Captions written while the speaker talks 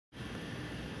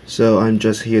So I'm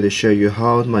just here to show you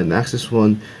how my Nexus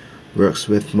One works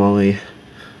with my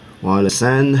wireless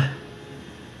LAN,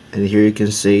 and here you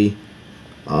can see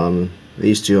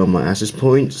these two are my access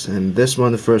points, and this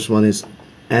one, the first one, is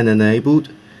N enabled.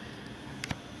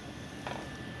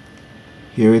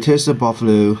 Here it is, the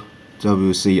Buffalo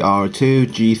WCR2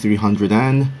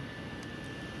 G300N.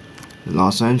 The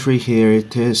last entry here,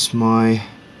 it is my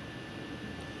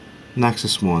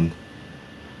Nexus One.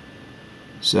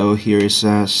 So here it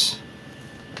says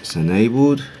it's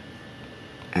enabled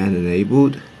and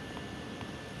enabled,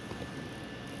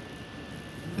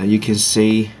 and you can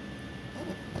see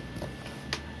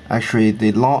actually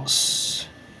the lots,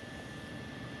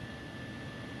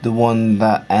 the one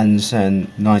that ends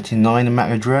in 99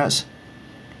 MAC address,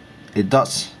 it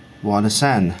does wireless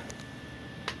LAN.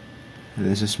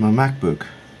 This is my MacBook.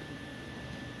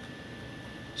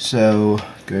 So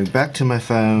going back to my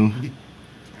phone,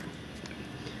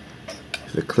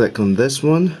 if I click on this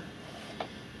one,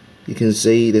 you can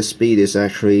see the speed is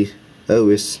actually,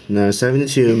 it's now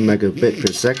 72 megabit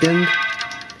per second,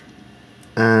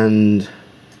 and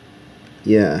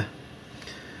yeah.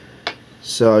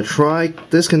 So I try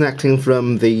disconnecting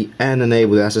from the N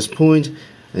enabled access point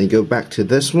and go back to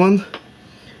this one.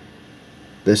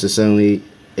 This is only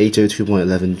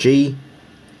 802.11g.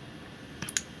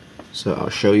 So I'll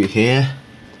show you here.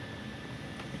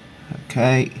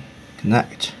 Okay,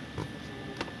 connect.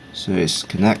 So it's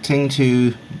connecting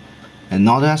to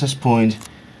another access point.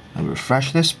 I'll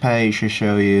refresh this page to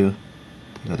show you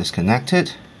that it's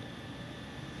connected.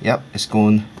 Yep, it's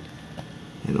gone.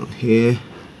 And on here,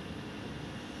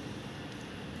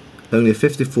 only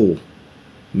 54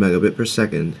 megabit per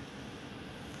second.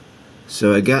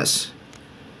 So I guess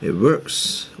it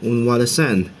works on wireless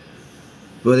LAN,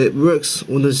 but it works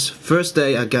on this first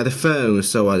day I got a phone,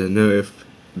 so I don't know if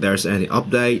there's any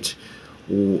update,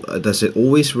 or does it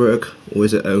always work, or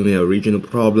is it only a regional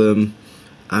problem?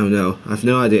 I don't know, I have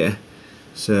no idea.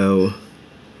 So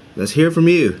let's hear from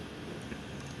you.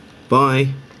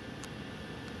 Bye.